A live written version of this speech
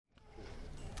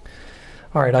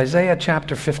All right, Isaiah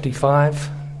chapter 55.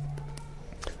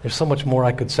 There's so much more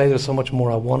I could say. There's so much more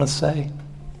I want to say.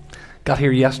 Got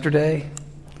here yesterday.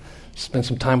 Spent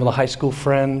some time with a high school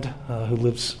friend who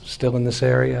lives still in this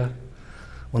area.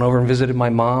 Went over and visited my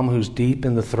mom, who's deep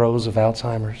in the throes of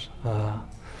Alzheimer's.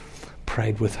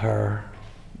 Prayed with her.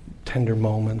 Tender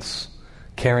moments.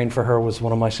 Caring for her was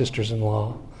one of my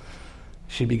sisters-in-law.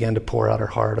 She began to pour out her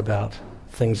heart about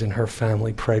things in her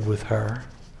family. Prayed with her.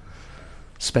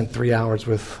 Spent 3 hours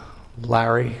with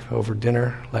Larry over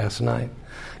dinner last night.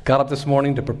 Got up this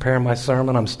morning to prepare my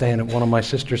sermon. I'm staying at one of my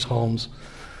sister's homes.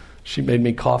 She made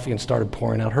me coffee and started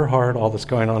pouring out her heart, all that's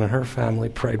going on in her family.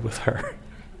 Prayed with her.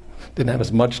 Didn't have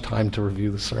as much time to review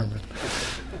the sermon.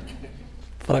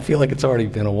 But I feel like it's already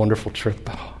been a wonderful trip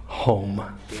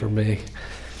home for me.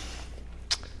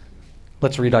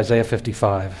 Let's read Isaiah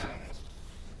 55.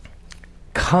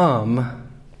 Come,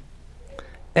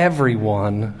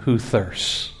 everyone who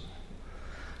thirsts,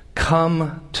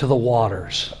 come to the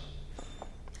waters.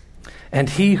 And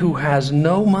he who has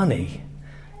no money,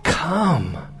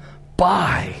 come,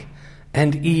 buy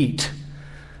and eat.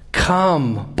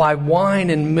 Come, buy wine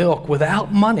and milk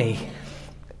without money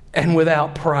and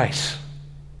without price.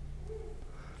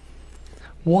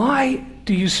 Why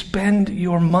do you spend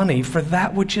your money for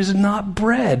that which is not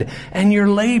bread, and your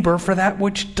labor for that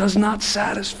which does not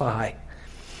satisfy?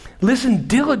 Listen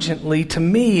diligently to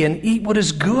me and eat what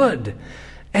is good,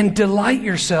 and delight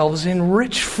yourselves in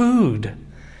rich food.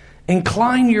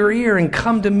 Incline your ear and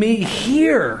come to me.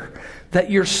 Hear, that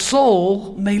your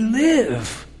soul may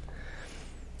live.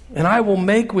 And I will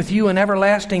make with you an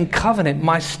everlasting covenant,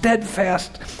 my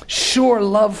steadfast, sure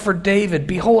love for David.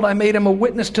 Behold, I made him a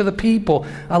witness to the people,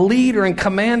 a leader and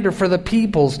commander for the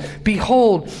peoples.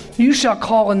 Behold, you shall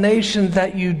call a nation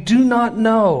that you do not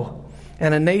know,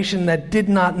 and a nation that did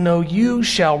not know you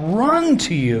shall run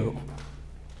to you,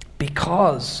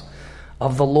 because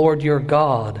of the Lord your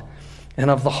God and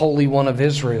of the Holy One of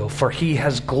Israel, for he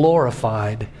has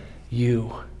glorified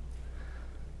you.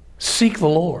 Seek the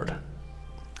Lord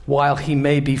while he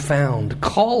may be found.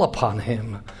 Call upon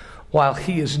him while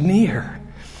he is near.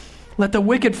 Let the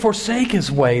wicked forsake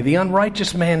his way, the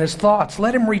unrighteous man his thoughts.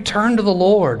 Let him return to the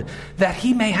Lord, that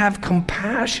he may have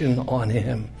compassion on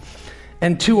him,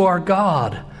 and to our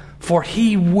God, for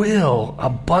he will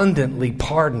abundantly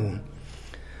pardon.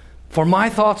 For my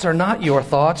thoughts are not your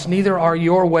thoughts, neither are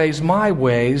your ways my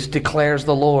ways, declares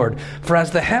the Lord. For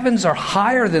as the heavens are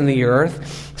higher than the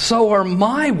earth, so are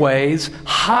my ways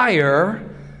higher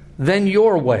than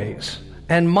your ways,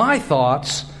 and my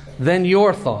thoughts than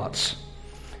your thoughts.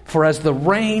 For as the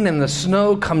rain and the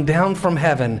snow come down from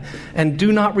heaven, and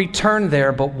do not return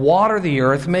there, but water the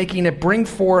earth, making it bring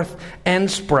forth and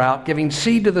sprout, giving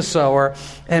seed to the sower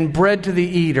and bread to the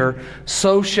eater,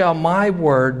 so shall my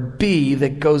word be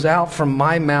that goes out from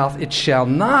my mouth. It shall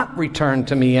not return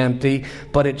to me empty,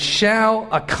 but it shall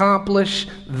accomplish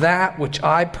that which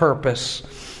I purpose,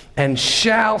 and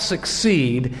shall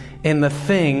succeed in the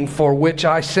thing for which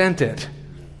I sent it.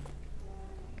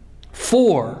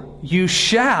 For you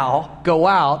shall go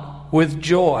out with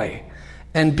joy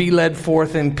and be led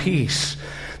forth in peace.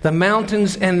 The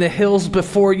mountains and the hills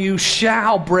before you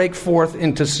shall break forth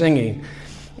into singing,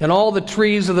 and all the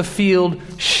trees of the field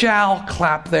shall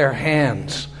clap their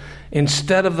hands.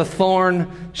 Instead of the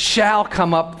thorn shall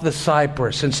come up the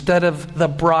cypress. Instead of the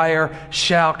briar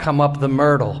shall come up the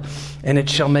myrtle. And it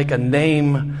shall make a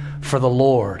name for the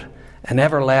Lord, an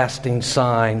everlasting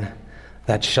sign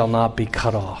that shall not be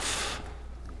cut off.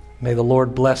 May the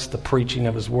Lord bless the preaching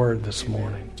of his word this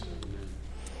morning.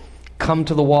 Come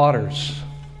to the waters.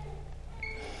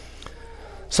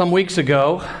 Some weeks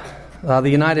ago, the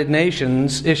United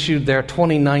Nations issued their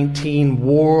 2019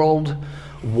 World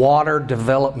Water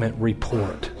Development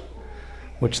Report,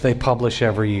 which they publish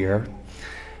every year.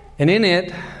 And in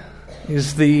it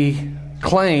is the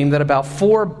claim that about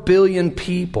 4 billion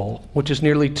people, which is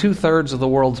nearly 2/3 of the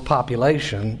world's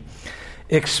population,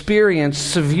 experience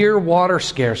severe water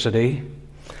scarcity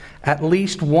at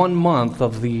least 1 month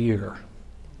of the year.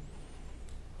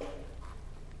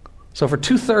 So for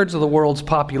 2/3 of the world's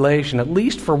population, at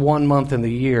least for 1 month in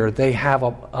the year, they have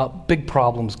big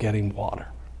problems getting water.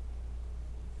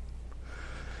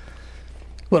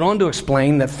 Went on to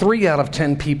explain that 3 out of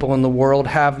 10 people in the world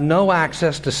have no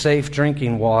access to safe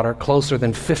drinking water closer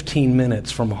than 15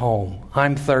 minutes from home.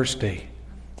 I'm thirsty.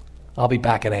 I'll be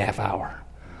back in a half hour.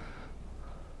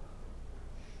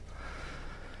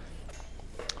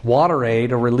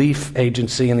 WaterAid, a relief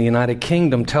agency in the United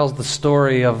Kingdom, tells the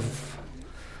story of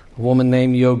a woman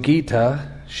named Yogita.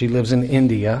 She lives in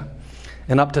India.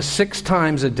 And up to 6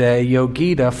 times a day,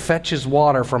 Yogita fetches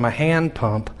water from a hand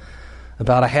pump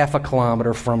About a half a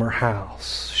kilometer from her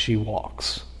house, she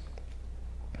walks.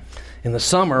 In the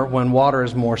summer, when water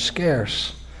is more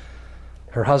scarce,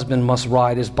 her husband must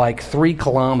ride his bike 3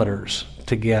 kilometers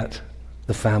to get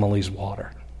the family's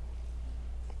water.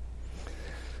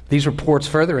 These reports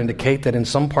further indicate that in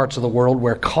some parts of the world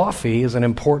where coffee is an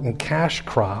important cash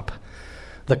crop,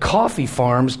 the coffee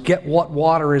farms get what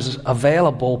water is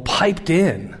available piped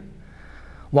in,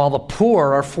 while the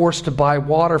poor are forced to buy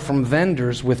water from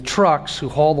vendors with trucks who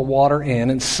haul the water in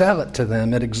and sell it to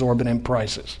them at exorbitant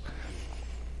prices.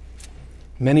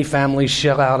 Many families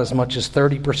shell out as much as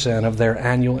 30% of their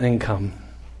annual income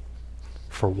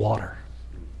for water.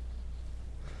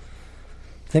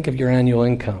 Think of your annual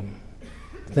income.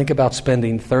 Think about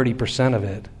spending 30% of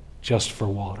it just for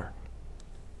water.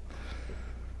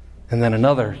 And then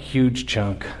another huge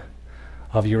chunk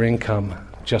of your income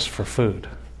just for food.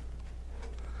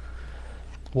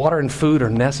 Water and food are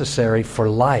necessary for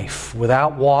life.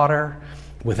 Without water,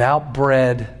 without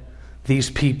bread, these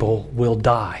people will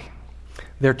die.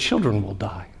 Their children will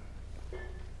die.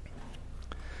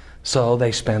 So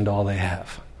they spend all they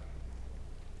have.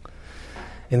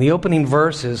 In the opening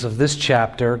verses of this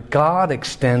chapter, God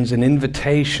extends an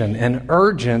invitation, an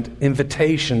urgent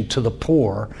invitation to the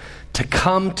poor to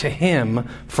come to Him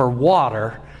for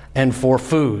water and for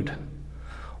food.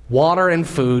 Water and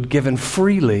food given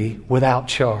freely without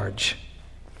charge.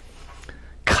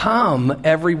 Come,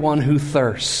 everyone who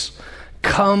thirsts.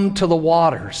 Come to the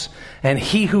waters. And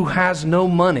he who has no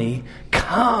money,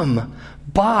 come,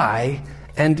 buy,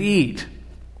 and eat.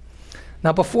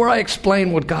 Now, before I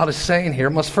explain what God is saying here,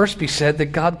 it must first be said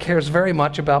that God cares very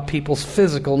much about people's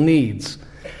physical needs.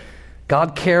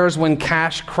 God cares when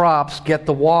cash crops get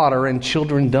the water and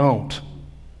children don't.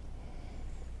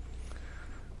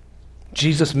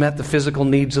 Jesus met the physical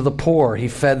needs of the poor. He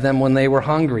fed them when they were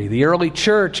hungry. The early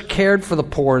church cared for the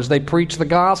poor as they preached the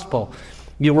gospel.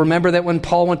 You'll remember that when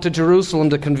Paul went to Jerusalem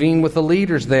to convene with the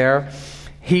leaders there,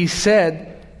 he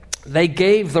said they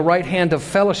gave the right hand of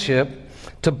fellowship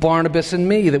to Barnabas and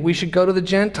me, that we should go to the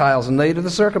Gentiles and they to the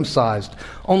circumcised.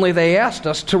 Only they asked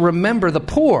us to remember the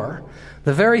poor,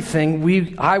 the very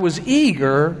thing I was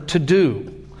eager to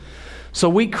do. So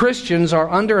we Christians are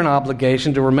under an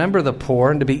obligation to remember the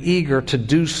poor and to be eager to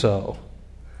do so.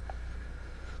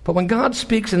 But when God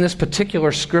speaks in this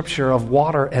particular scripture of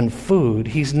water and food,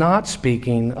 He's not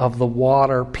speaking of the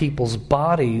water people's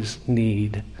bodies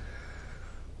need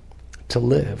to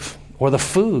live, or the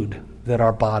food that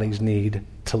our bodies need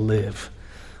to live,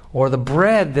 or the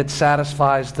bread that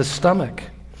satisfies the stomach.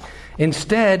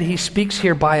 Instead, He speaks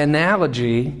here by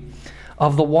analogy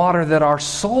of the water that our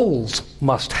souls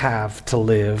must have to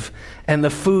live and the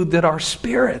food that our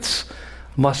spirits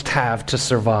must have to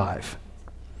survive.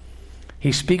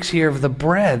 He speaks here of the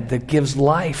bread that gives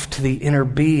life to the inner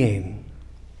being.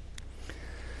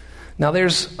 Now,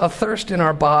 there's a thirst in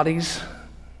our bodies.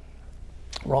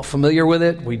 We're all familiar with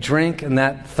it. We drink and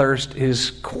that thirst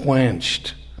is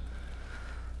quenched.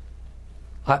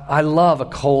 I love a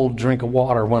cold drink of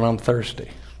water when I'm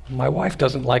thirsty. My wife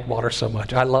doesn't like water so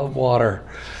much. I love water.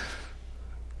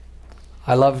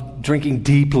 I love drinking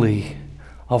deeply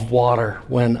of water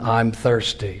when I'm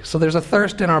thirsty. So there's a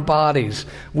thirst in our bodies.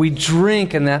 We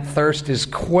drink and that thirst is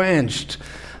quenched.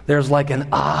 There's like an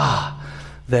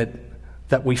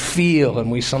that we feel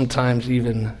and we sometimes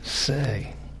even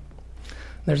say.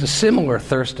 There's a similar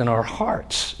thirst in our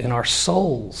hearts, in our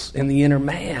souls, in the inner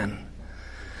man.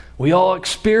 We all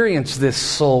experience this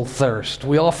soul thirst.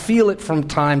 We all feel it from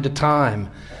time to time.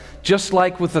 Just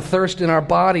like with the thirst in our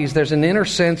bodies, there's an inner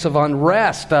sense of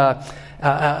unrest,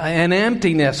 an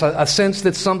emptiness, a sense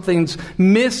that something's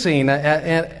missing,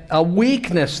 a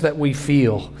weakness that we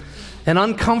feel, an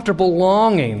uncomfortable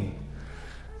longing.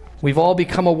 We've all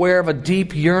become aware of a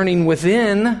deep yearning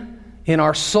within, in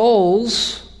our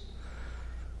souls,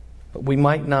 but we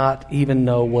might not even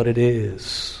know what it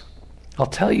is. I'll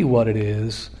tell you what it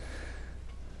is.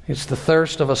 It's the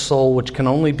thirst of a soul which can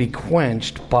only be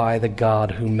quenched by the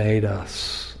God who made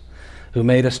us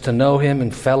to know Him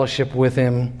and fellowship with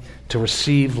Him, to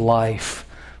receive life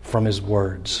from His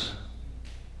words,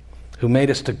 who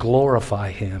made us to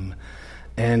glorify Him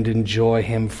and enjoy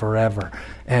Him forever.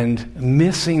 And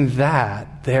missing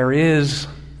that, there is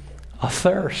a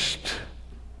thirst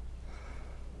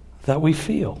that we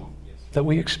feel, that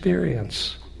we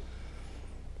experience.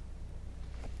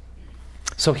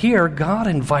 So here, God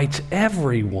invites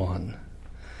everyone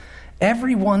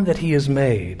that He has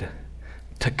made,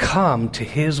 to come to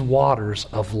His waters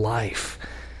of life,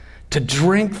 to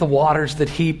drink the waters that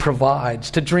He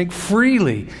provides, to drink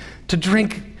freely, to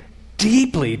drink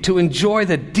deeply, to enjoy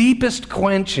the deepest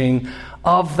quenching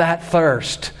of that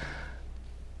thirst,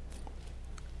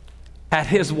 at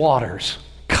his waters.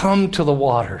 Come to the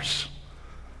waters.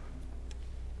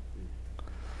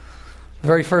 The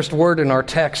very first word in our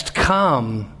text,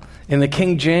 come, in the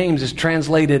King James is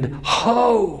translated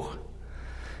ho.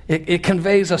 It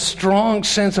conveys a strong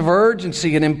sense of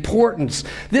urgency and importance.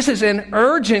 This is an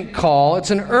urgent call.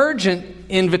 It's an urgent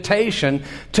invitation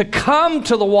to come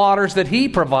to the waters that he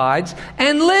provides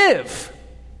and live.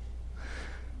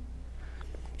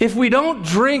 If we don't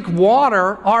drink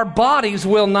water, our bodies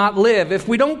will not live. If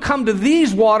we don't come to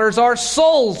these waters, our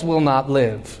souls will not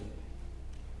live.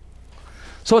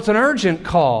 So it's an urgent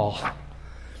call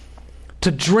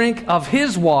to drink of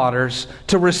his waters,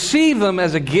 to receive them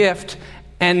as a gift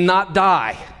and not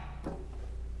die.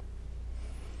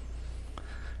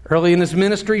 Early in his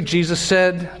ministry, Jesus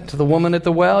said to the woman at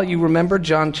the well, you remember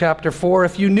John chapter 4,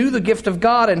 if you knew the gift of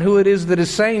God and who it is that is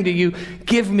saying to you,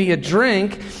 give me a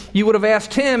drink, you would have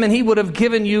asked him and he would have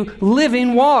given you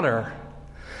living water.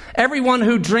 Everyone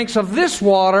who drinks of this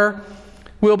water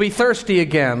will be thirsty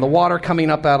again, the water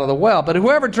coming up out of the well. But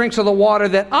whoever drinks of the water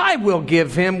that I will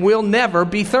give him will never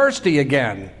be thirsty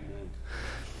again.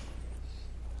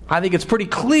 I think it's pretty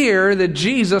clear that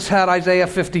Jesus had Isaiah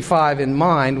 55 in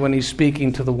mind when he's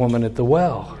speaking to the woman at the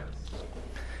well.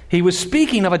 He was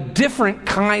speaking of a different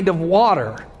kind of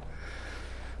water.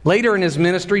 Later in his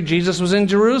ministry, Jesus was in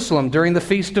Jerusalem during the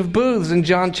Feast of Booths in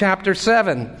John chapter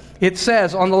 7. It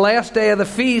says, on the last day of the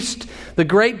feast, the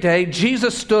great day,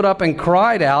 Jesus stood up and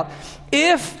cried out,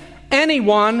 if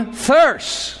anyone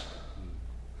thirsts,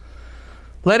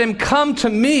 let him come to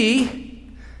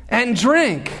me and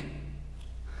drink.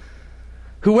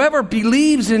 Whoever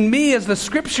believes in me, as the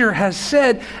scripture has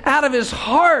said, out of his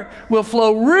heart will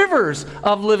flow rivers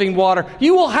of living water.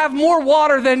 You will have more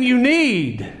water than you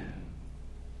need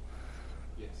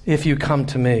if you come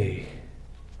to me.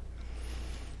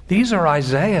 These are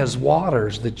Isaiah's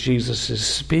waters that Jesus is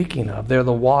speaking of. They're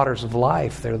the waters of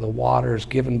life. They're the waters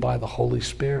given by the Holy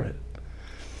Spirit.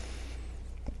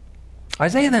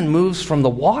 Isaiah then moves from the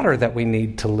water that we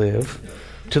need to live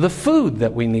to the food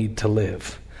that we need to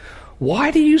live.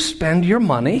 Why do you spend your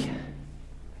money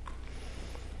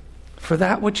for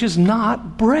that which is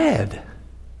not bread,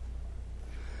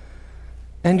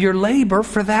 and your labor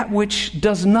for that which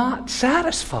does not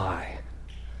satisfy?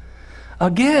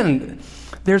 Again,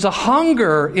 there's a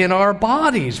hunger in our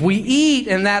bodies. We eat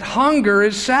and that hunger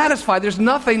is satisfied. There's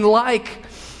nothing like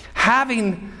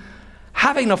having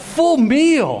a full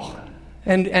meal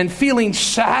and feeling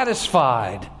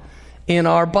satisfied in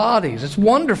our bodies. It's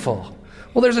wonderful.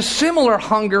 Well, there's a similar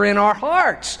hunger in our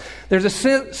hearts. There's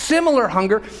a similar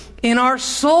hunger in our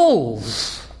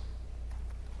souls.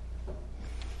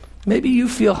 Maybe you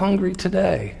feel hungry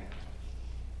today.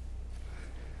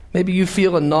 Maybe you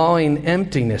feel a gnawing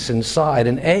emptiness inside,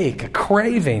 an ache, a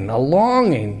craving, a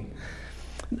longing.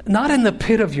 Not in the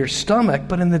pit of your stomach,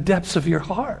 but in the depths of your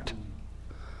heart.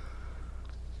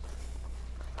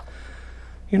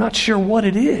 You're not sure what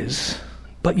it is,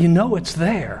 but you know it's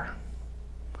there.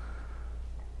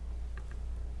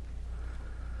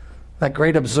 That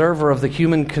great observer of the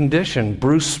human condition,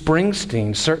 Bruce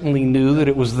Springsteen, certainly knew that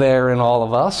it was there in all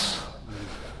of us,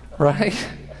 right?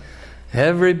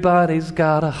 Everybody's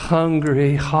got a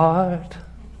hungry heart.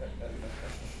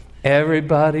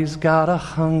 Everybody's got a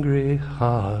hungry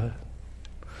heart.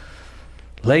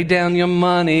 Lay down your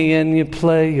money and you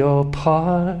play your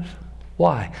part.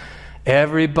 Why?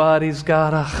 Everybody's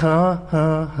got a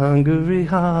hungry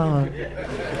heart.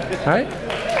 Right?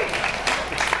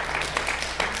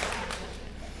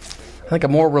 I think a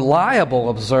more reliable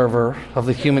observer of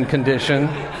the human condition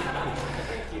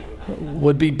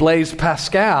would be Blaise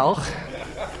Pascal,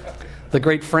 the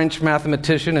great French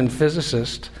mathematician and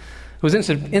physicist, who was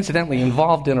incidentally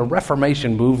involved in a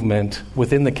Reformation movement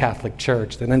within the Catholic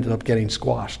Church that ended up getting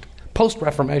squashed.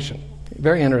 Post-Reformation.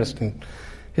 Very interesting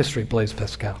history, Blaise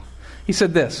Pascal. He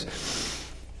said this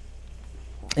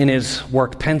in his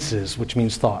work Penses, which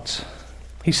means thoughts.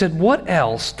 He said, what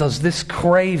else does this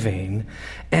craving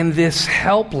and this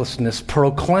helplessness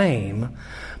proclaim?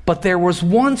 But there was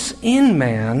once in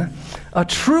man a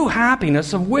true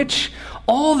happiness of which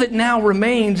all that now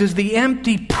remains is the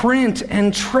empty print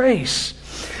and trace.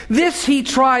 This he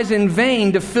tries in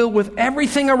vain to fill with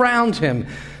everything around him,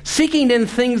 seeking in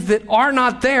things that are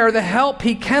not there the help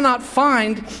he cannot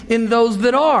find in those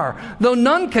that are, though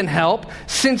none can help,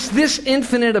 since this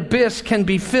infinite abyss can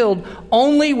be filled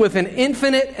only with an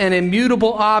infinite and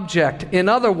immutable object. In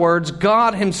other words,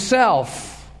 God himself.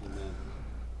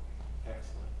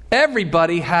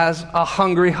 Everybody has a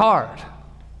hungry heart.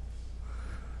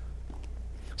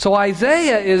 So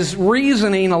Isaiah is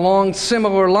reasoning along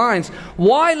similar lines.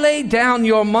 Why lay down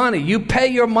your money? You pay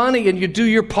your money and you do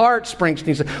your part,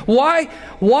 Springsteen said.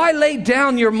 Why lay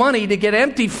down your money to get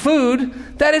empty food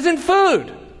that isn't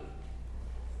food?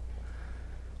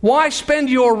 Why spend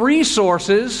your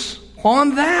resources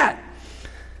on that?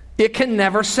 It can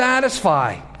never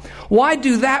satisfy. Why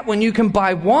do that when you can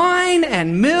buy wine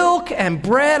and milk and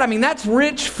bread? I mean, that's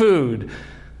rich food.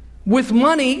 With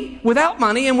money, without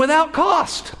money, and without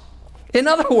cost. In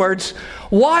other words,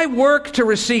 why work to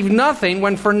receive nothing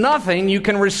when for nothing you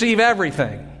can receive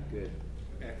everything?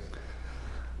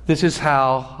 This is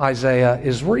how Isaiah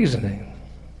is reasoning.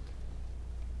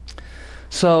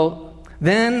 So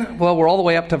then, well, we're all the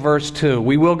way up to verse 2.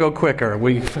 We will go quicker.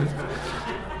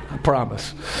 I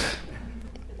promise.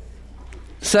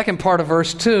 Second part of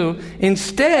verse 2,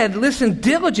 instead, listen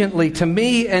diligently to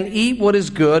me and eat what is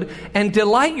good and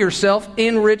delight yourself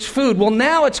in rich food. Well,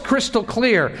 now it's crystal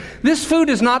clear. This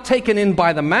food is not taken in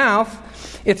by the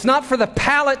mouth. It's not for the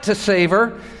palate to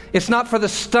savor. It's not for the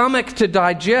stomach to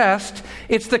digest.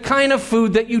 It's the kind of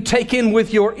food that you take in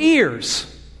with your ears,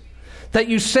 that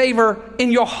you savor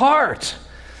in your heart,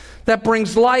 that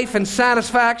brings life and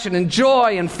satisfaction and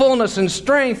joy and fullness and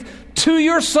strength to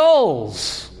your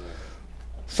souls.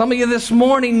 Some of you this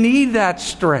morning need that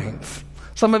strength.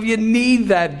 Some of you need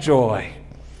that joy.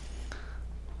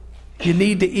 You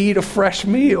need to eat a fresh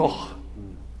meal.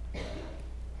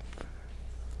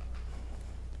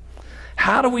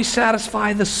 How do we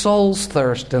satisfy the soul's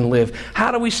thirst and live?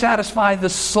 How do we satisfy the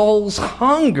soul's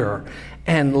hunger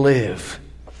and live?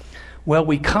 Well,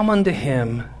 we come unto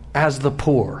Him as the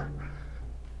poor,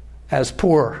 as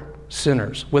poor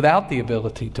sinners, without the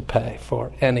ability to pay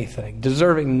for anything,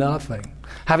 deserving nothing,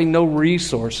 having no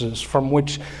resources from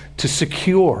which to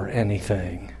secure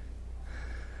anything.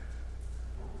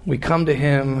 We come to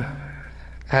Him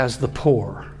as the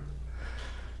poor,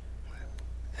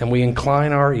 and we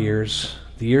incline our ears,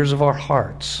 the ears of our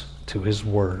hearts, to His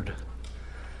Word.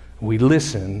 We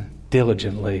listen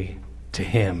diligently to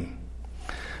Him.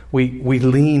 We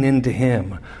lean into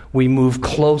Him. We move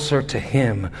closer to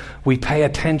Him. We pay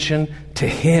attention to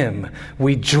Him.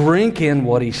 We drink in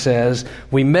what He says.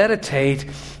 We meditate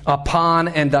upon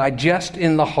and digest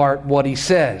in the heart what He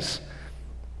says.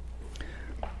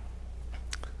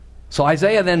 So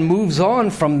Isaiah then moves on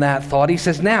from that thought. He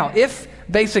says, now, if,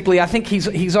 basically, I think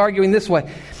he's arguing this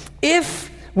way, if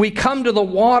we come to the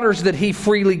waters that He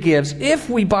freely gives, if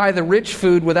we buy the rich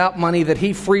food without money that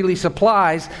He freely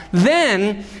supplies,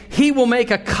 then He will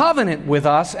make a covenant with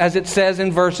us, as it says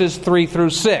in verses 3 through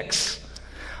 6.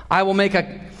 I will make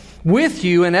with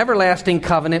you an everlasting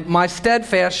covenant, my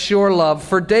steadfast, sure love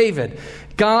for David.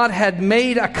 God had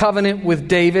made a covenant with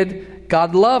David.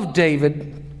 God loved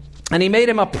David, and He made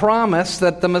him a promise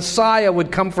that the Messiah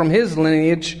would come from his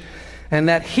lineage, and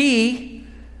that He,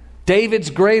 David's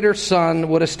greater son,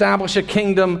 would establish a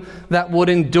kingdom that would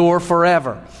endure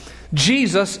forever.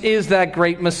 Jesus is that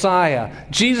great Messiah.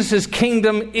 Jesus'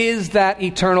 kingdom is that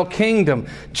eternal kingdom.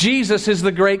 Jesus is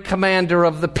the great commander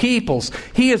of the peoples.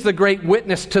 He is the great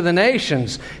witness to the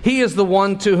nations. He is the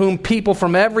one to whom people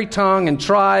from every tongue and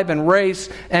tribe and race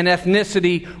and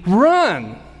ethnicity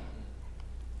run.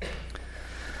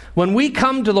 When we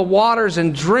come to the waters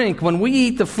and drink, when we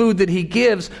eat the food that He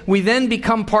gives, we then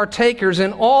become partakers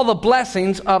in all the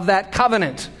blessings of that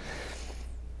covenant.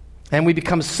 And we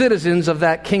become citizens of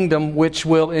that kingdom which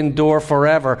will endure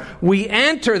forever. We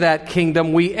enter that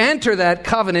kingdom, we enter that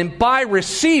covenant by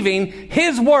receiving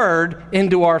His Word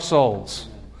into our souls.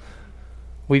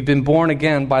 We've been born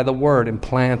again by the Word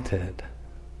implanted.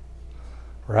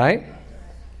 Right?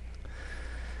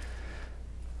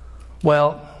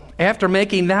 Well, after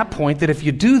making that point, that if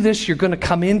you do this, you're going to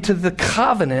come into the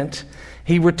covenant,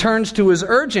 he returns to his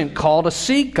urgent call to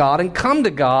seek God and come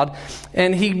to God.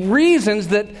 And he reasons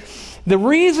that the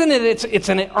reason that it's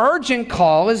an urgent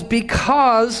call is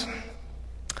because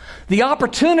the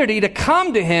opportunity to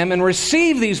come to Him and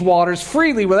receive these waters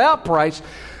freely without price,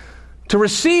 to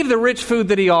receive the rich food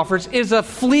that He offers, is a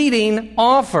fleeting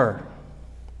offer.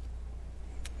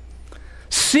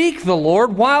 Seek the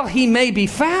Lord while He may be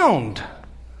found.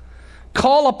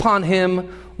 Call upon Him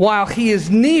while He is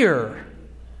near.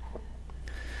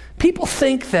 People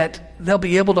think that they'll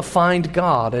be able to find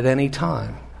God at any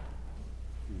time.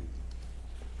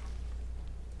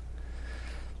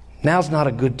 Now's not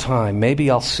a good time. Maybe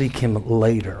I'll seek Him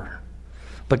later.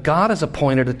 But God has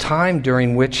appointed a time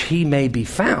during which He may be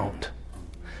found.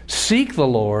 Seek the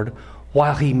Lord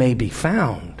while He may be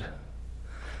found.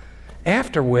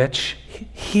 After which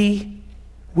He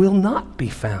will not be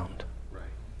found.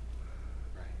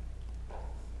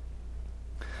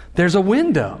 There's a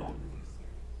window.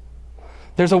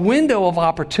 There's a window of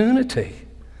opportunity.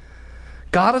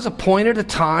 God has appointed a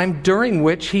time during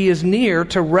which He is near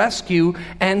to rescue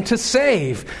and to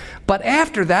save. But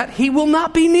after that, He will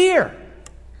not be near.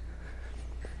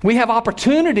 We have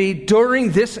opportunity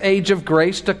during this age of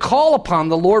grace to call upon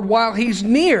the Lord while He's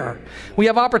near. We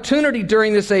have opportunity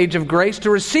during this age of grace to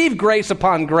receive grace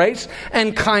upon grace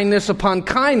and kindness upon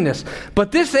kindness.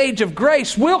 But this age of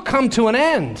grace will come to an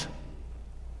end.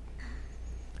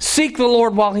 Seek the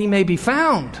Lord while He may be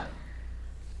found.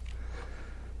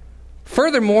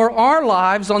 Furthermore, our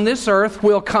lives on this earth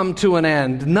will come to an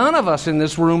end. None of us in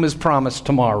this room is promised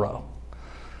tomorrow.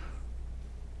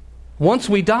 Once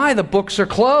we die, the books are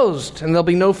closed, and there'll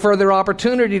be no further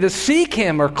opportunity to seek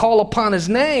Him or call upon His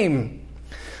name.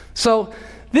 So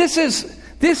this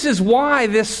is why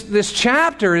this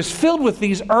chapter is filled with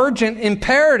these urgent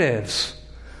imperatives.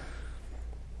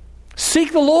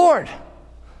 Seek the Lord.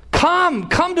 Come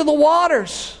to the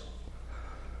waters.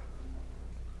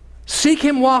 Seek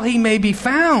Him while He may be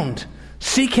found.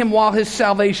 Seek Him while His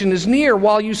salvation is near,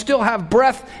 while you still have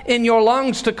breath in your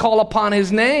lungs to call upon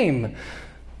His name.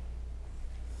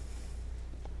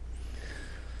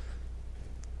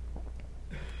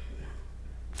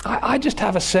 I just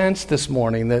have a sense this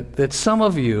morning that some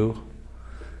of you,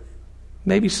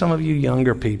 maybe some of you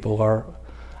younger people,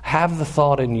 have the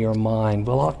thought in your mind,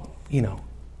 well,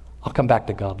 I'll come back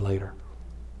to God later.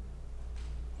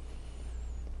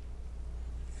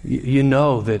 You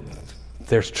know that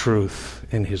there's truth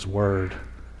in His Word.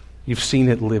 You've seen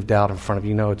it lived out in front of you.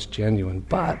 You know it's genuine,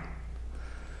 but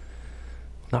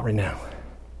not right now.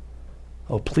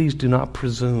 Oh, please do not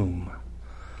presume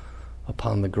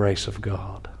upon the grace of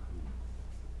God.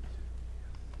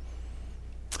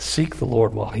 Seek the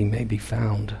Lord while He may be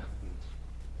found.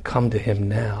 Come to Him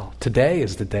now. Today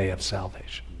is the day of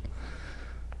salvation.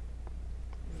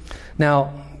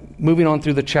 Now, moving on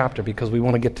through the chapter because we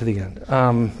want to get to the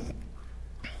end.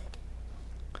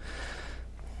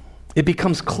 It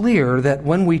becomes clear that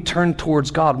when we turn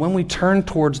towards God, when we turn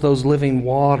towards those living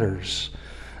waters,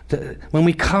 when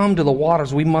we come to the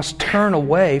waters, we must turn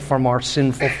away from our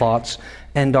sinful thoughts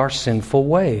and our sinful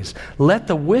ways. Let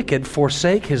the wicked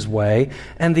forsake his way,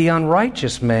 and the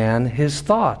unrighteous man his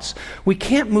thoughts. We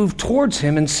can't move towards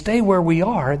Him and stay where we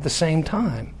are at the same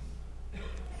time.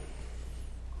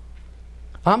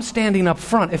 I'm standing up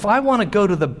front. If I want to go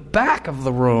to the back of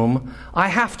the room, I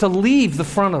have to leave the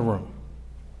front of the room.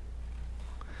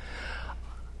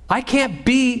 I can't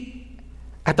be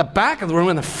at the back of the room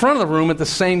and the front of the room at the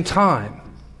same time.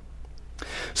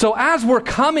 So as we're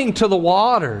coming to the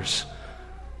waters,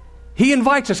 He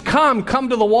invites us, come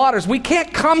to the waters. We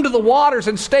can't come to the waters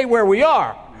and stay where we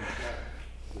are.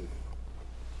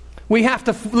 We have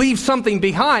to leave something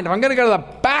behind. If I'm going to go to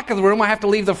the back of the room, I have to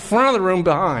leave the front of the room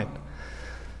behind.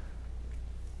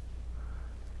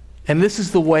 And this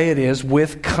is the way it is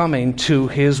with coming to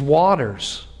His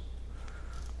waters.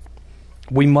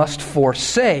 We must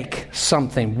forsake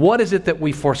something. What is it that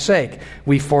we forsake?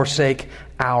 We forsake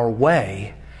our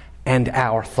way and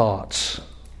our thoughts.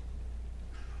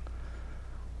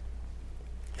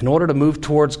 In order to move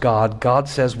towards God, God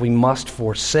says we must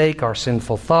forsake our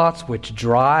sinful thoughts, which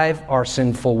drive our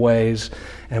sinful ways,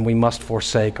 and we must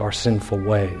forsake our sinful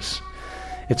ways.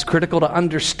 It's critical to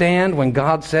understand when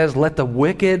God says, let the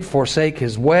wicked forsake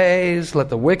his ways, let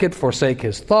the wicked forsake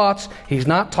his thoughts. He's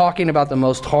not talking about the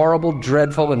most horrible,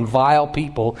 dreadful, and vile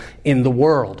people in the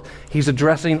world. He's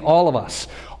addressing all of us.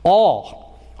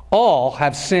 All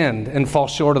have sinned and fall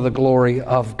short of the glory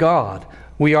of God.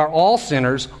 We are all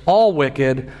sinners, all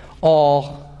wicked,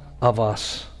 all of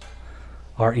us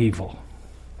are evil.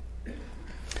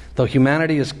 Though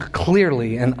humanity is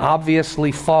clearly and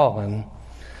obviously fallen,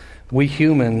 we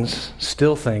humans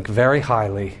still think very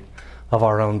highly of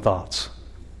our own thoughts.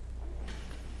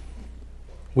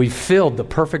 We've filled the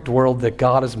perfect world that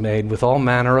God has made with all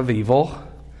manner of evil,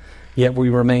 yet we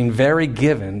remain very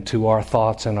given to our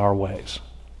thoughts and our ways.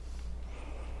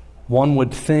 One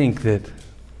would think that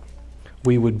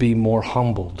we would be more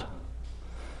humbled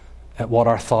at what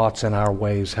our thoughts and our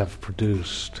ways have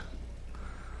produced.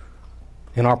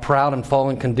 In our proud and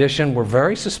fallen condition, we're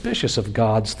very suspicious of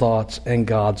God's thoughts and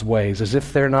God's ways, as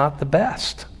if they're not the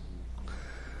best.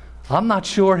 I'm not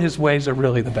sure His ways are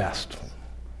really the best.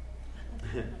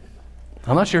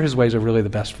 I'm not sure His ways are really the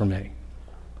best for me.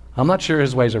 I'm not sure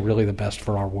His ways are really the best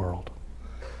for our world.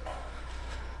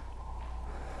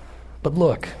 But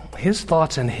look, His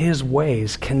thoughts and His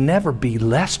ways can never be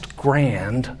less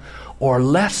grand or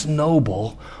less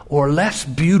noble or less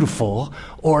beautiful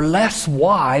or less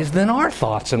wise than our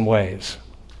thoughts and ways.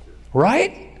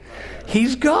 Right?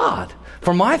 He's God.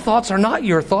 For my thoughts are not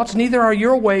your thoughts, neither are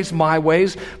your ways my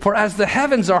ways. For as the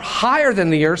heavens are higher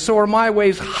than the earth, so are my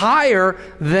ways higher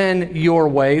than your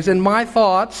ways, and my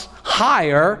thoughts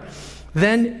higher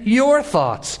than your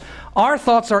thoughts. Our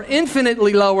thoughts are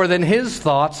infinitely lower than his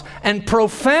thoughts and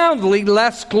profoundly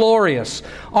less glorious.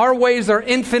 Our ways are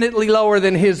infinitely lower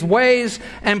than his ways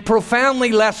and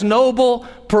profoundly less noble,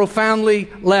 profoundly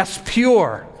less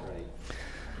pure.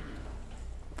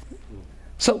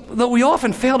 So, though we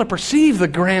often fail to perceive the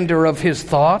grandeur of his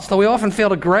thoughts, though we often fail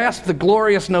to grasp the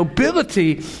glorious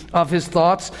nobility of his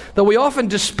thoughts, though we often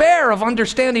despair of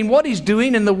understanding what he's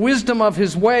doing and the wisdom of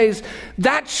his ways,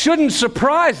 that shouldn't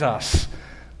surprise us.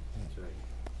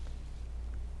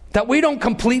 That we don't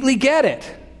completely get it.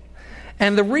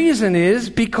 And the reason is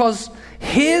because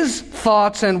his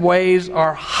thoughts and ways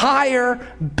are higher,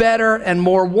 better, and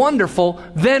more wonderful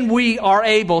than we are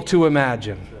able to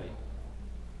imagine.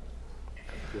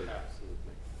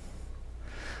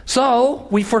 So,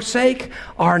 we forsake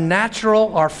our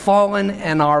natural, our fallen,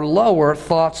 and our lower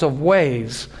thoughts of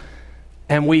ways,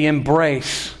 and we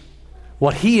embrace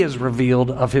what he has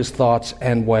revealed of his thoughts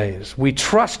and ways. We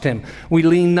trust him. We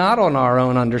lean not on our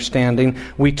own understanding.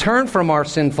 We turn from our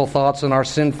sinful thoughts and our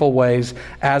sinful ways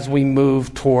as we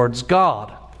move towards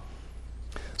God.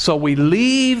 So we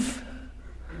leave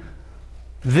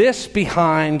this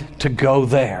behind to go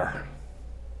there.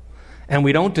 And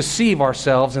we don't deceive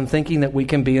ourselves in thinking that we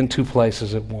can be in two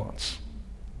places at once.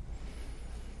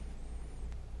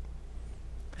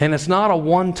 And it's not a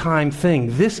one-time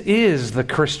thing. This is the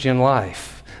Christian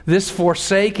life. This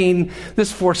forsaking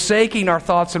our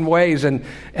thoughts and ways and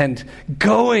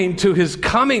coming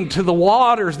to the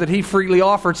waters that he freely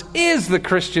offers is the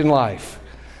Christian life.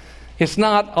 It's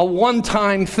not a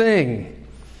one-time thing.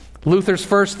 Luther's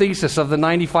first thesis of the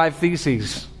 95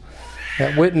 Theses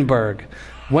at Wittenberg.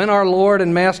 When our Lord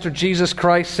and Master Jesus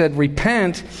Christ said,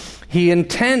 repent, he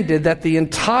intended that the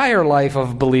entire life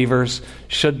of believers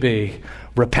should be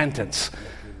repentance.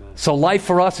 So life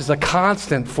for us is a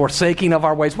constant forsaking of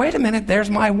our ways. Wait a minute, there's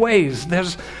my ways.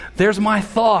 There's my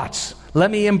thoughts. Let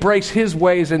me embrace his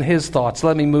ways and his thoughts.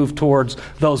 Let me move towards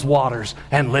those waters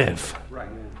and live. Right.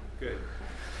 Good.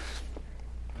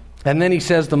 And then he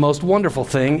says the most wonderful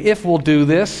thing, if we'll do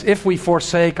this, if we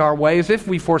forsake our ways, if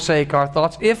we forsake our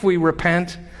thoughts, if we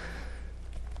repent,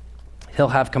 he'll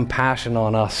have compassion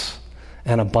on us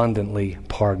and abundantly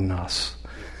pardon us.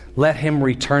 Let him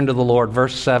return to the Lord,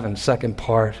 verse 7, second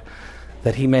part,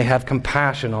 that he may have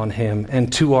compassion on him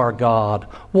and to our God.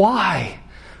 Why?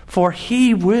 For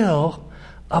he will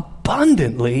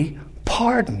abundantly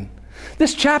pardon.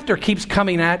 This chapter keeps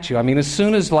coming at you. I mean, as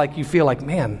soon as you feel like,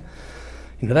 man,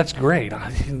 that's great.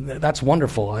 That's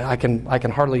wonderful. I can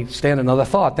hardly stand another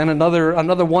thought. Then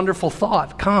another wonderful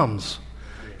thought comes.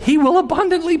 He will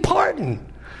abundantly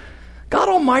pardon. God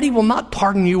Almighty will not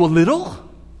pardon you a little.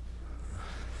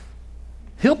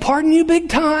 He'll pardon you big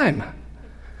time.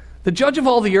 The judge of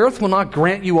all the earth will not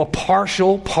grant you a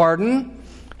partial pardon.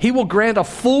 He will grant a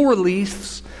full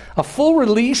release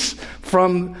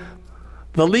from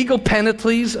the legal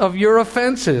penalties of your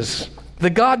offenses.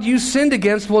 The God you sinned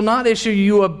against will not issue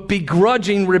you a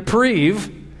begrudging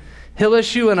reprieve. He'll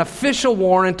issue an official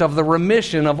warrant of the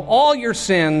remission of all your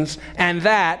sins, and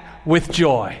that with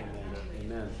joy.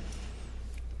 Amen.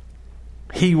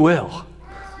 He will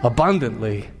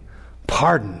abundantly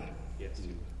pardon. Yes.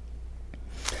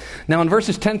 Now in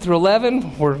verses 10 through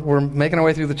 11, we're making our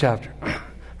way through the chapter.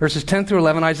 Verses 10 through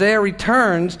 11, Isaiah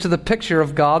returns to the picture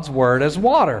of God's word as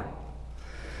water.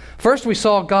 First, we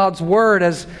saw God's word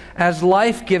as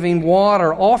life-giving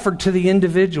water offered to the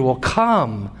individual.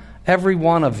 Come, every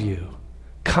one of you.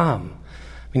 Come.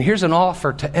 I mean, here's an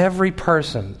offer to every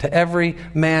person, to every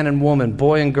man and woman,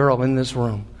 boy and girl in this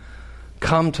room.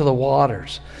 Come to the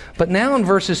waters. But now in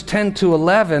verses 10 to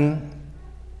 11,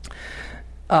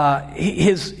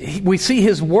 we see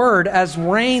his word as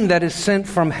rain that is sent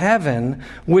from heaven,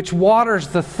 which waters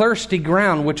the thirsty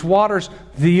ground, which waters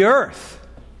the earth.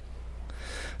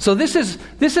 So this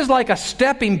is like a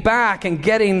stepping back and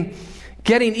getting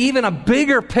even a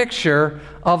bigger picture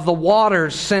of the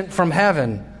waters sent from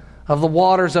heaven, of the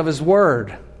waters of his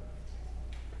word.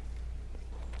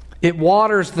 It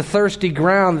waters the thirsty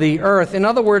ground, the earth. In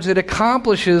other words, it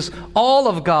accomplishes all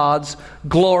of God's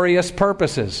glorious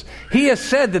purposes. He has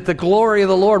said that the glory of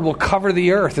the Lord will cover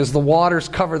the earth as the waters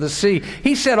cover the sea.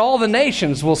 He said all the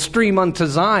nations will stream unto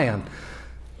Zion.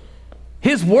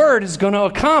 His word is going to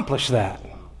accomplish that.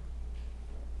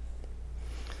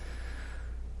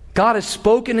 God has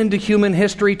spoken into human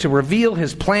history to reveal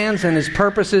his plans and his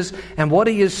purposes, and what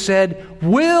he has said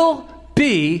will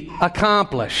be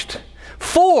accomplished.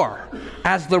 For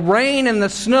as the rain and the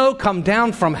snow come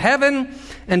down from heaven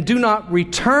and do not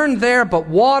return there, but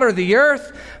water the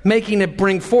earth, making it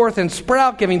bring forth and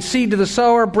sprout, giving seed to the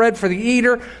sower, bread for the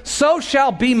eater, so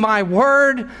shall be my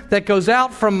word that goes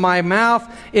out from my mouth.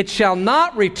 It shall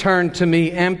not return to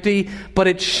me empty, but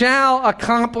it shall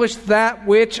accomplish that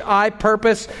which I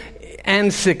purpose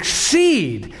and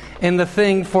succeed in the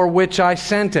thing for which I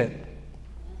sent it.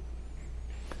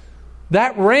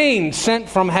 That rain sent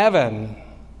from heaven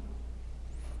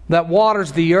that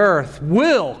waters the earth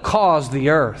will cause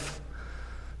the earth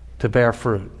to bear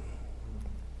fruit.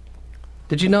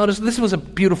 Did you notice? This was a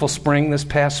beautiful spring this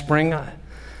past spring. At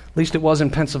least it was in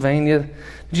Pennsylvania.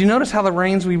 Did you notice how the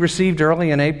rains we received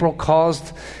early in April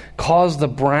caused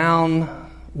the brown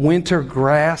winter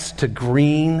grass to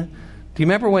green? Do you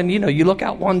remember when, you look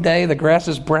out one day, the grass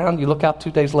is brown, you look out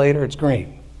 2 days later, it's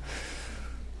green?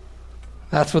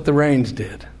 That's what the rains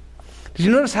did. Did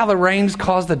you notice how the rains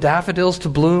caused the daffodils to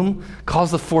bloom,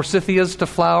 caused the forsythias to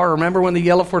flower? Remember when the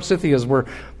yellow forsythias were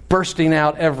bursting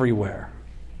out everywhere?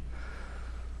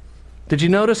 Did you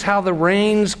notice how the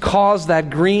rains caused that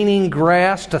greening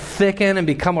grass to thicken and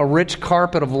become a rich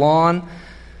carpet of lawn?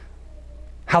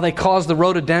 How they caused the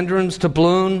rhododendrons to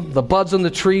bloom, the buds on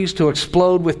the trees to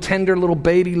explode with tender little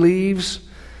baby leaves?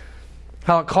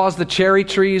 How it caused the cherry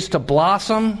trees to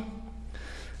blossom?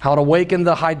 How it awakened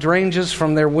the hydrangeas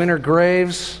from their winter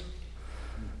graves.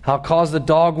 How it caused the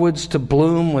dogwoods to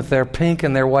bloom with their pink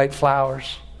and their white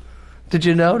flowers. Did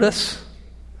you notice?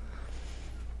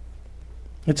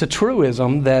 It's a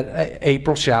truism that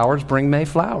April showers bring May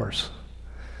flowers.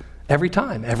 Every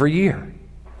time, every year,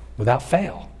 without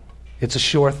fail. It's a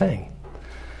sure thing.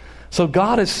 So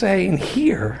God is saying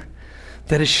here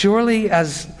that as surely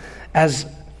as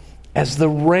the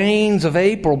rains of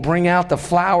April bring out the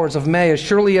flowers of May, as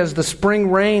surely as the spring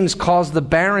rains cause the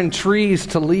barren trees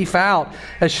to leaf out,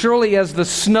 as surely as the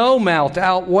snow melt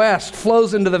out west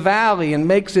flows into the valley and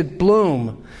makes it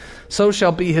bloom, so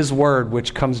shall be his word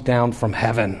which comes down from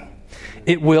heaven.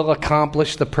 It will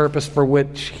accomplish the purpose for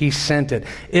which he sent it.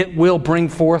 It will bring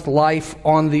forth life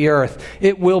on the earth.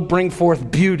 It will bring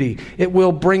forth beauty. It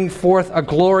will bring forth a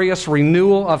glorious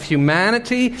renewal of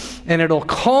humanity, and it'll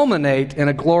culminate in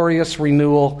a glorious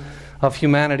renewal of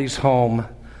humanity's home,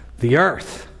 the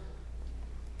earth.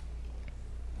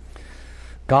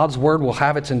 God's word will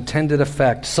have its intended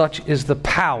effect. Such is the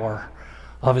power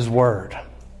of his word.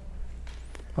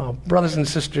 Oh, brothers and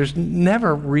sisters,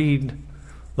 never read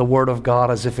the Word of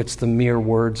God as if it's the mere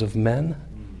words of men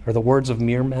or the words of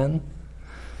mere men.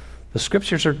 The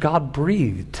Scriptures are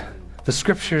God-breathed. The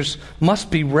Scriptures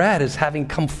must be read as having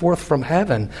come forth from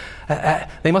heaven.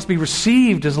 They must be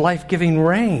received as life-giving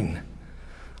rain.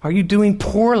 Are you doing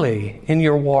poorly in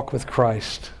your walk with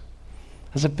Christ?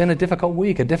 Has it been a difficult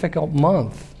week, a difficult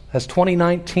month? Has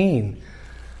 2019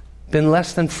 been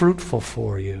less than fruitful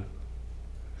for you?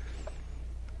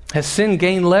 Has sin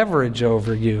gained leverage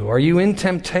over you? Are you in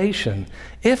temptation?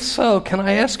 If so, can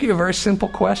I ask you a very simple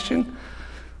question?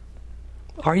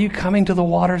 Are you coming to the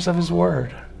waters of his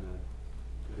word?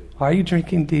 Are you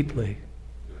drinking deeply?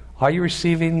 Are you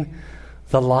receiving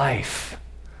the life,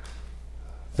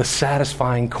 the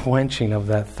satisfying quenching of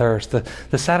that thirst,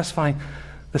 the satisfying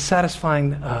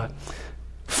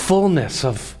fullness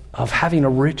of having a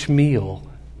rich meal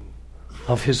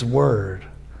of his word?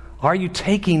 Are you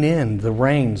taking in the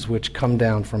rains which come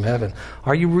down from heaven?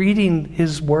 Are you reading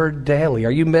his word daily?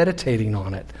 Are you meditating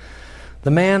on it?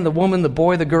 The man, the woman, the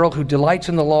boy, the girl who delights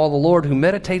in the law of the Lord, who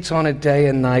meditates on it day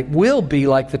and night, will be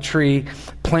like the tree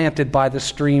planted by the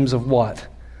streams of what?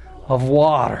 Of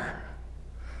water,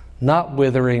 not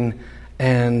withering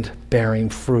and bearing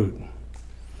fruit.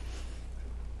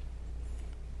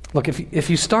 Look, if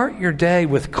you start your day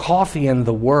with coffee and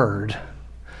the word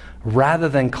rather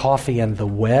than coffee and the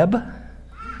web,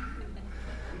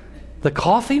 the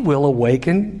coffee will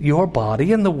awaken your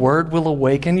body and the word will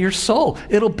awaken your soul.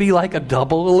 It'll be like a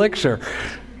double elixir.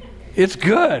 It's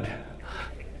good.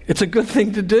 It's a good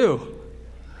thing to do.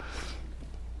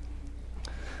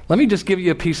 Let me just give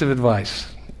you a piece of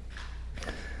advice.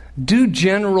 Do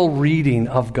general reading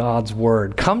of God's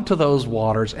word. Come to those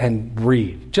waters and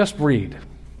read. Just read.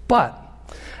 But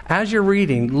as you're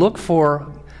reading, look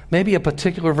for maybe a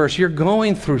particular verse. You're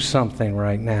going through something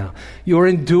right now. You're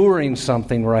enduring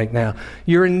something right now.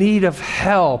 You're in need of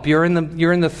help. You're in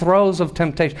the throes of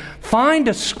temptation. Find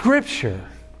a scripture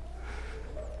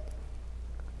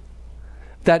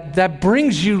that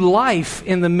brings you life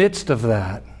in the midst of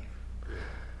that.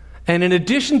 And in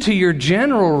addition to your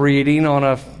general reading on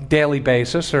a daily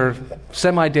basis or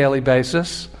semi-daily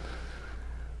basis,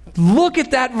 Look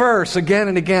at that verse again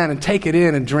and again and take it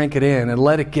in and drink it in and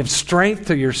let it give strength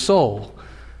to your soul.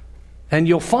 And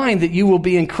you'll find that you will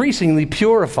be increasingly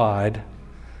purified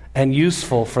and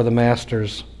useful for the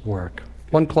Master's work.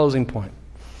 One closing point.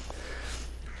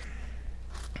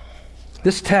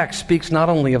 This text speaks not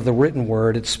only of the written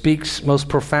word, it speaks most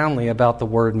profoundly about the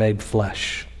Word made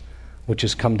flesh, which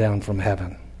has come down from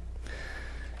heaven.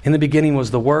 In the beginning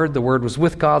was the Word was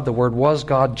with God, the Word was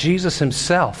God. Jesus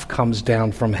himself comes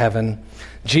down from heaven.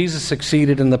 Jesus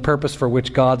succeeded in the purpose for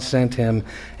which God sent him,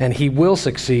 and he will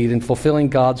succeed in fulfilling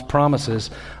God's promises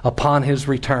upon his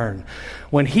return.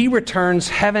 When he returns,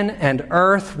 heaven and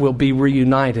earth will be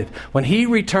reunited. When he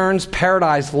returns,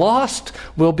 paradise lost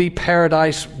will be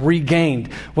paradise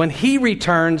regained. When he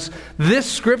returns,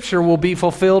 this scripture will be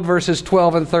fulfilled, verses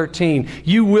 12 and 13.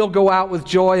 You will go out with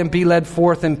joy and be led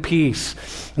forth in peace.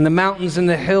 And the mountains and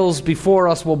the hills before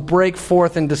us will break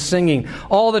forth into singing.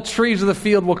 All the trees of the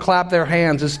field will clap their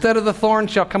hands. Instead of the thorn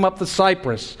shall come up the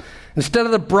cypress. Instead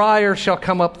of the briar shall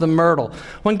come up the myrtle.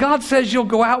 When God says you'll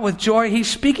go out with joy, he's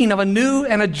speaking of a new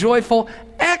and a joyful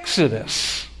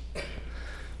exodus.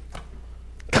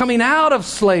 Coming out of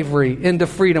slavery into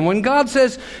freedom. When God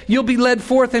says you'll be led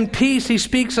forth in peace, he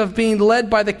speaks of being led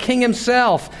by the King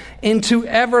himself into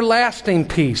everlasting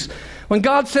peace. When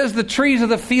God says the trees of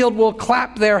the field will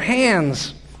clap their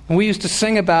hands, and we used to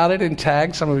sing about it in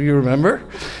Tag, some of you remember,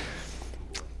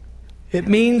 it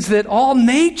means that all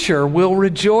nature will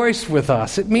rejoice with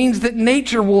us. It means that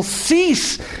nature will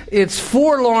cease its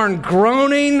forlorn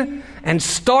groaning and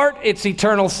start its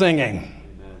eternal singing.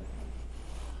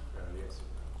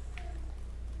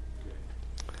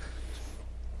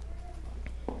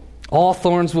 All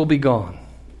thorns will be gone.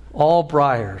 All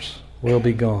briars will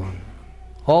be gone.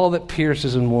 All that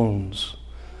pierces and wounds,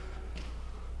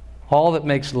 all that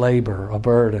makes labor a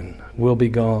burden will be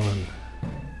gone.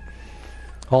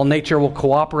 All nature will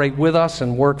cooperate with us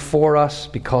and work for us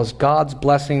because God's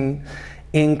blessing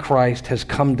in Christ has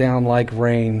come down like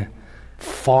rain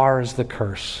far as the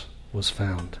curse was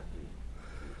found.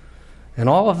 And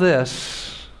all of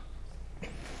this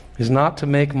is not to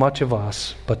make much of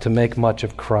us, but to make much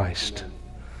of Christ.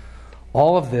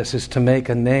 All of this is to make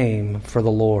a name for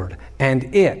the Lord.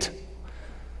 And it,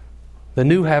 the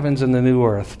new heavens and the new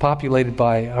earth, populated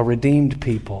by a redeemed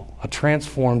people, a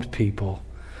transformed people,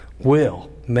 will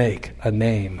make a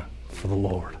name for the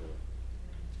Lord.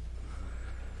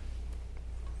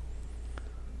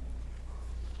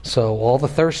 So all the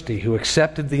thirsty who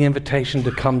accepted the invitation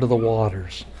to come to the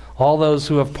waters, all those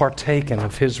who have partaken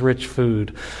of his rich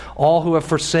food, all who have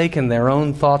forsaken their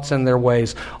own thoughts and their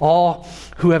ways, all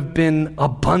who have been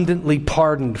abundantly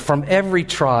pardoned from every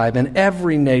tribe and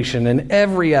every nation and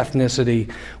every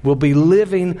ethnicity will be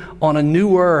living on a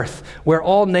new earth where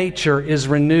all nature is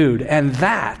renewed. And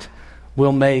that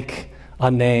will make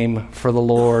a name for the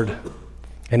Lord.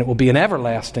 And it will be an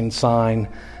everlasting sign,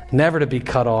 never to be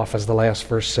cut off, as the last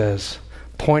verse says,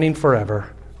 pointing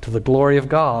forever to the glory of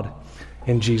God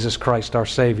in Jesus Christ our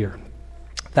Savior.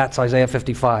 That's Isaiah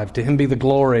 55. To him be the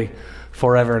glory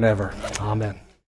forever and ever. Amen.